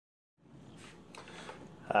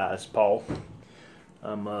Hi, it's Paul.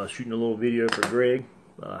 I'm shooting a little video for Greg,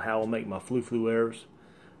 how I'll make my flu errors.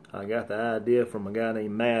 I got the idea from a guy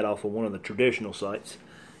named Matt off of one of the traditional sites,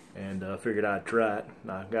 and figured I'd try it.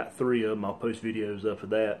 I got 3 of them. I'll post videos up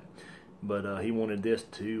of that, but he wanted this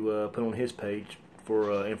to put on his page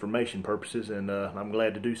for information purposes, and I'm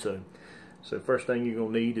glad to do so. So first thing you're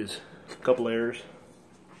going to need is a couple errors.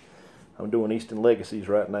 I'm doing Easton Legacies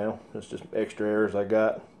right now. That's just extra errors I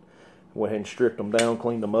got. Went ahead and stripped them down,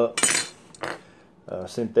 cleaned them up.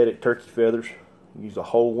 Synthetic turkey feathers. Use a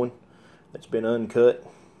whole one that's been uncut.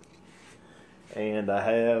 And I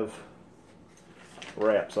have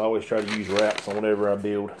wraps. I always try to use wraps on whatever I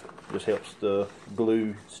build. Just helps the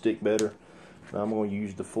glue stick better. Now I'm going to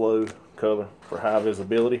use the flow color for high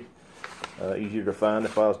visibility. Easier to find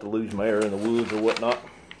if I was to lose my arrow in the woods or whatnot.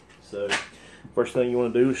 So first thing you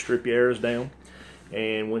want to do is strip your arrows down.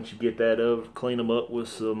 And once you get that over, clean them up with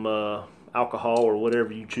some alcohol or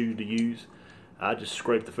whatever you choose to use. I just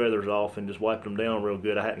scrape the feathers off and just wipe them down real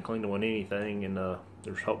good. I hadn't cleaned them with anything, and the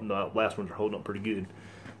last ones are holding up pretty good.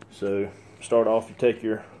 So start off, you take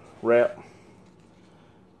your wrap,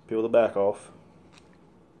 peel the back off.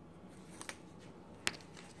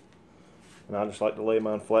 And I just like to lay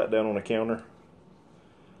mine flat down on the counter.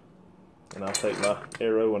 And I'll take my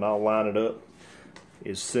arrow and I'll line it up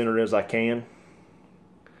as centered as I can.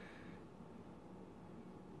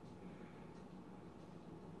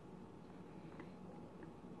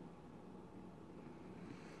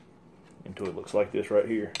 Until it looks like this right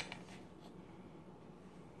here.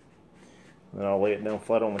 Then I'll lay it down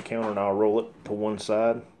flat on the counter and I'll roll it to one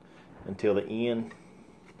side until the end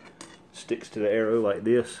sticks to the arrow like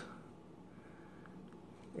this.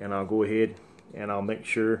 And I'll go ahead and I'll make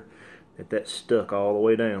sure that that's stuck all the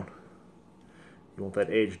way down. You want that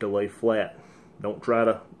edge to lay flat. Don't try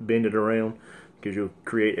to bend it around because you'll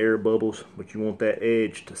create air bubbles, but you want that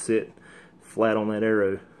edge to sit flat on that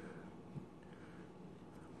arrow.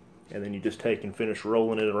 And then you just take and finish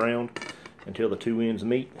rolling it around until the 2 ends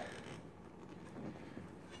meet.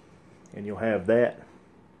 And you'll have that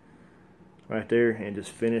right there, and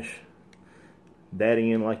just finish that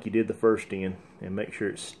end like you did the first end, and make sure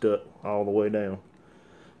it's stuck all the way down.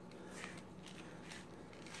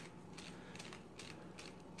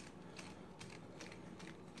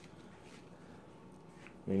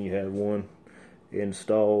 And you have one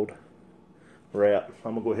installed wrap.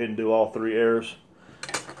 I'm going to go ahead and do all 3 arrows,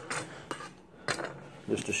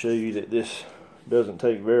 just to show you that this doesn't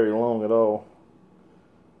take very long at all.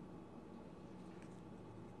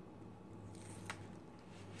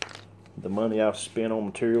 The money I've spent on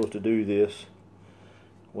materials to do this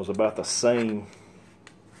was about the same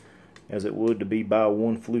as it would to be buy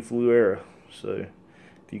one flu arrow. So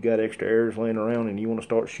if you got extra arrows laying around and you want to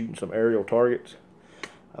start shooting some aerial targets,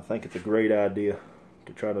 I think it's a great idea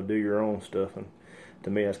to try to do your own stuff. And to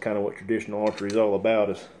me, that's kind of what traditional archery is all about,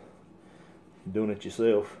 is doing it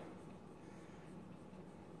yourself.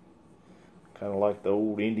 Kind of like the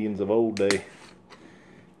old Indians of old day.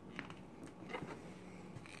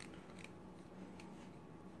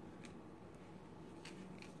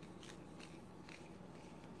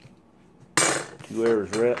 Two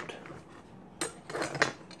arrows wrapped.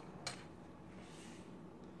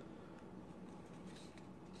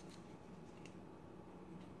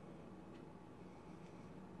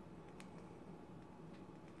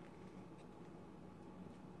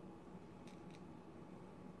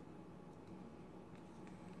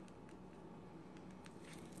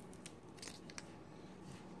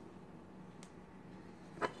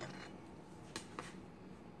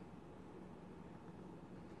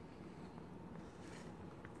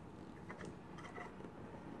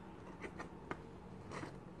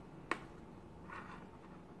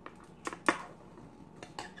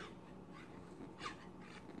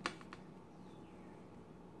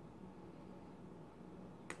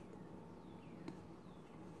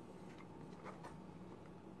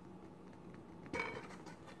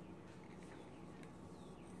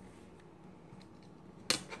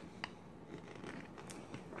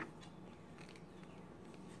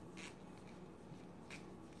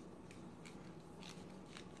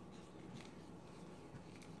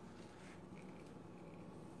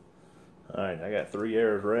 Alright, I got 3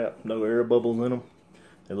 arrows wrapped, no air bubbles in them.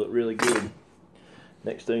 They look really good.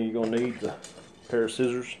 Next thing you're going to need is a pair of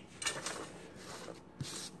scissors.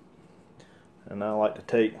 And I like to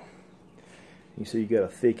take, you see you got a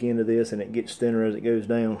thick end of this and it gets thinner as it goes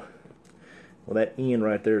down. Well, that end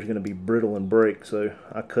right there is going to be brittle and break, so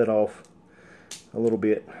I cut off a little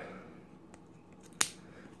bit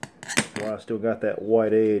while I still got that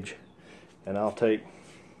white edge. And I'll take,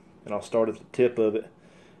 and I'll start at the tip of it,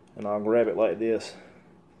 and I'll grab it like this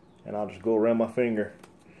and I'll just go around my finger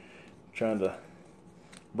trying to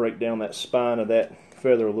break down that spine of that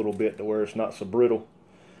feather a little bit to where it's not so brittle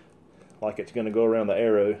like it's going to go around the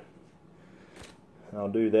arrow. And I'll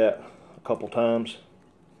do that a couple times.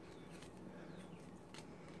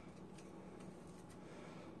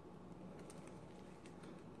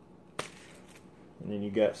 And then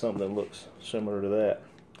you got something that looks similar to that.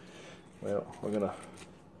 Well, we're going to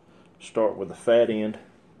start with the fat end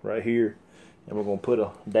right here, and we're going to put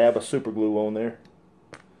a dab of super glue on there.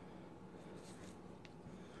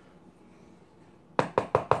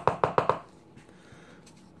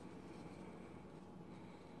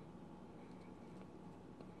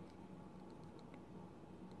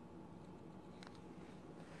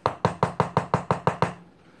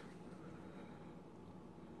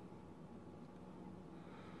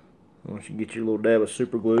 Once you get your little dab of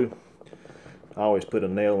super glue, I always put a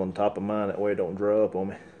nail on top of mine, that way it don't dry up on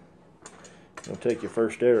me. You'll take your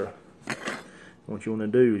first arrow. What you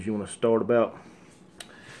want to do is you want to start about,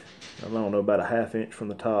 I don't know, about a ½ inch from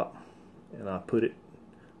the top, and I put it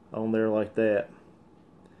on there like that,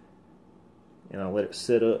 and I let it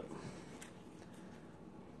sit up.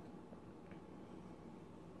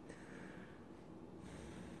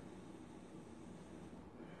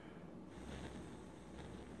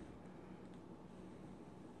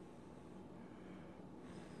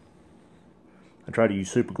 I try to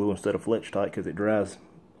use super glue instead of Fletch Tight because it dries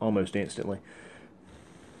almost instantly.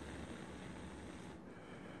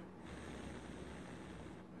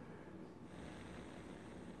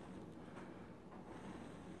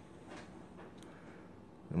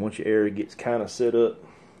 And once your area gets kind of set up,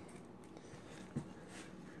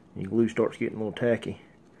 your glue starts getting a little tacky,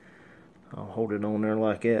 I'll hold it on there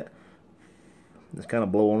like that. Just kind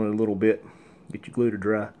of blow on it a little bit, get your glue to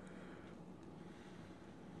dry.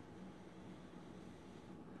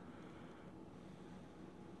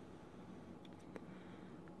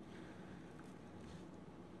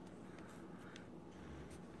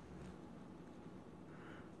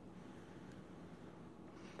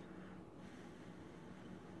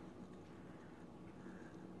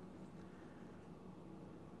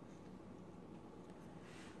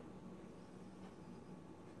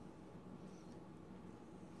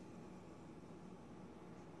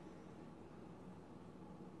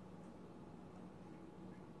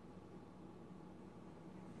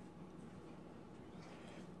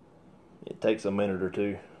 It takes a minute or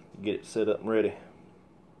two to get it set up and ready.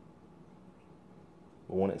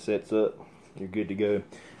 But when it sets up, you're good to go.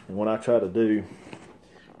 And what I try to do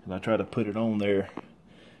is I try to put it on there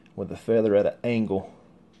with the feather at an angle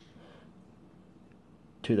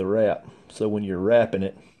to the wrap. So when you're wrapping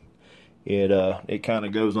it, it kind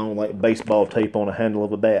of goes on like baseball tape on a handle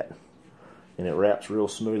of a bat. And it wraps real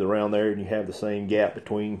smooth around there, and you have the same gap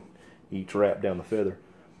between each wrap down the feather.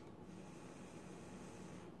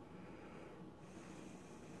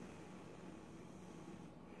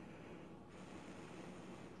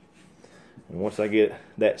 And once I get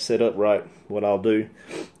that set up right, what I'll do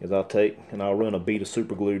is I'll take and I'll run a bead of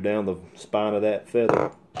super glue down the spine of that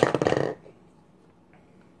feather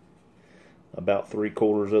about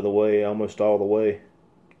 3/4 of the way, almost all the way.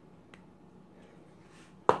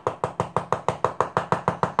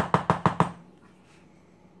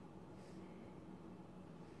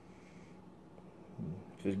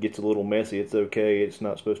 If it gets a little messy, it's okay. It's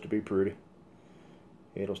not supposed to be pretty.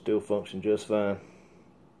 It'll still function just fine.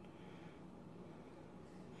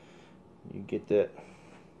 You get that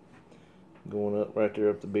going up right there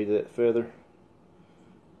up the bead of that feather.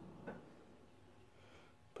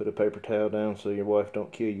 Put a paper towel down so your wife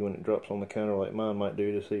don't kill you when it drops on the counter like mine might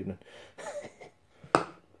do this evening. And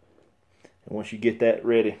once you get that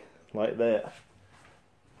ready like that,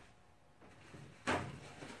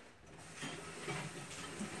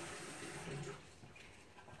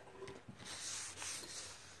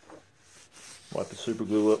 wipe the super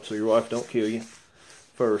glue up so your wife don't kill you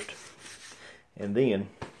first. And then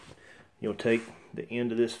you'll take the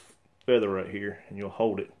end of this feather right here and you'll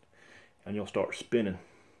hold it and you'll start spinning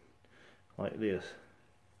like this.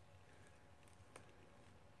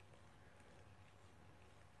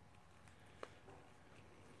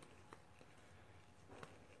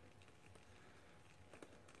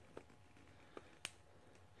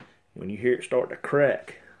 When you hear it start to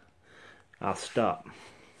crack, I'll stop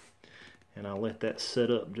and I'll let that set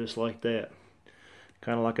up just like that.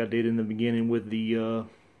 Kind of like I did in the beginning with the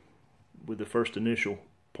first initial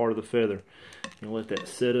part of the feather. And let that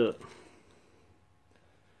set up.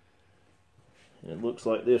 And it looks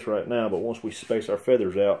like this right now, but once we space our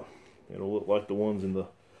feathers out, it'll look like the ones in the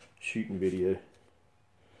shooting video.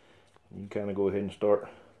 You kind of go ahead and start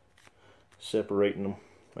separating them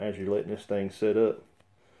as you're letting this thing set up.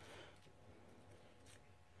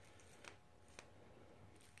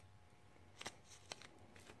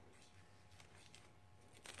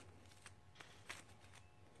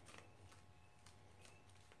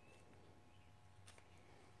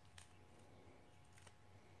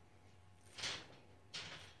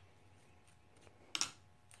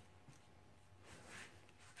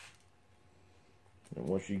 And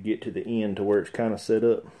once you get to the end to where it's kind of set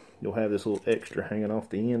up, you'll have this little extra hanging off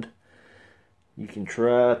the end. You can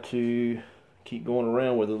try to keep going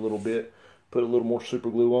around with it a little bit, put a little more super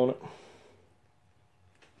glue on it.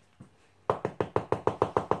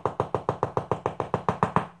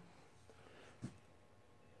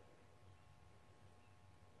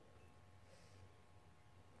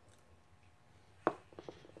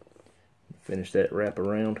 Finish that wrap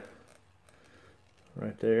around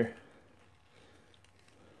right there.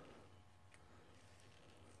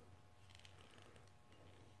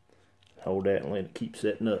 Hold that and let it keep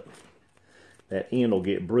setting up. That end will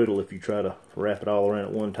get brittle if you try to wrap it all around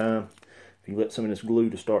at one time. If you let some of this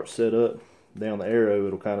glue to start set up down the arrow,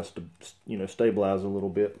 it'll kind of stabilize a little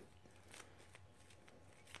bit.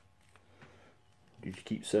 You just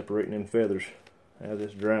keep separating them feathers as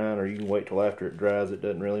it's drying, or you can wait till after it dries. It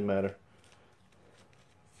doesn't really matter.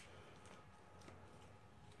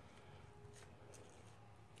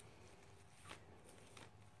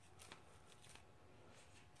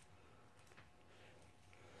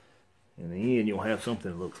 In the end, you'll have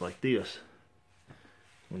something that looks like this.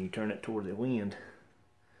 When you turn it toward the wind,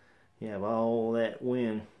 you have all that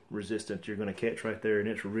wind resistance you're going to catch right there, and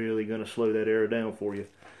it's really going to slow that arrow down for you.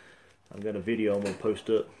 I've got a video I'm going to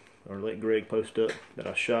post up, or let Greg post up, that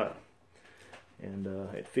I shot. And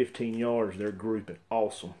at 15 yards, they're grouping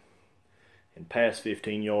awesome. And past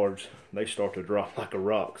 15 yards, they start to drop like a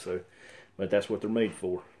rock. But that's what they're made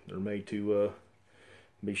for. They're made to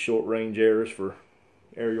be short range arrows for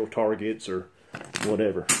aerial targets or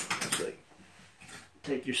whatever. Let's see.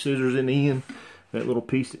 Take your scissors in the end, that little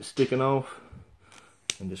piece that's sticking off,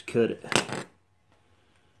 and just cut it.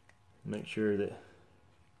 Make sure that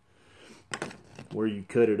where you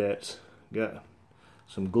cut it at's got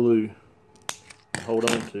some glue to hold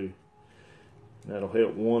on to. That'll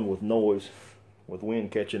help, one, with noise, with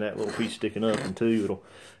wind catching that little piece sticking up, and two, it'll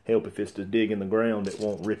help if it's to dig in the ground, it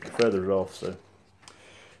won't rip your feathers off. So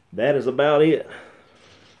that is about it.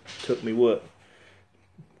 Took me, what,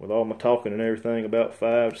 with all my talking and everything, about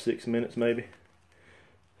 5 to 6 minutes maybe.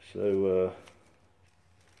 So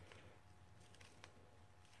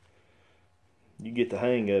you get the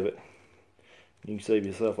hang of it, you can save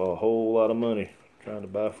yourself a whole lot of money trying to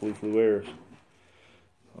buy flu arrows.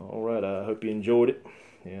 Alright, I hope you enjoyed it,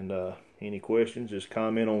 and any questions, just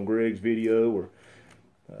comment on Greg's video, or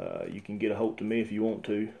you can get a hold to me if you want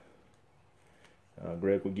to.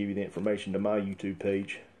 Greg will give you the information to my YouTube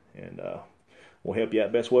page, and we'll help you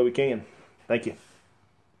out best way we can. Thank you.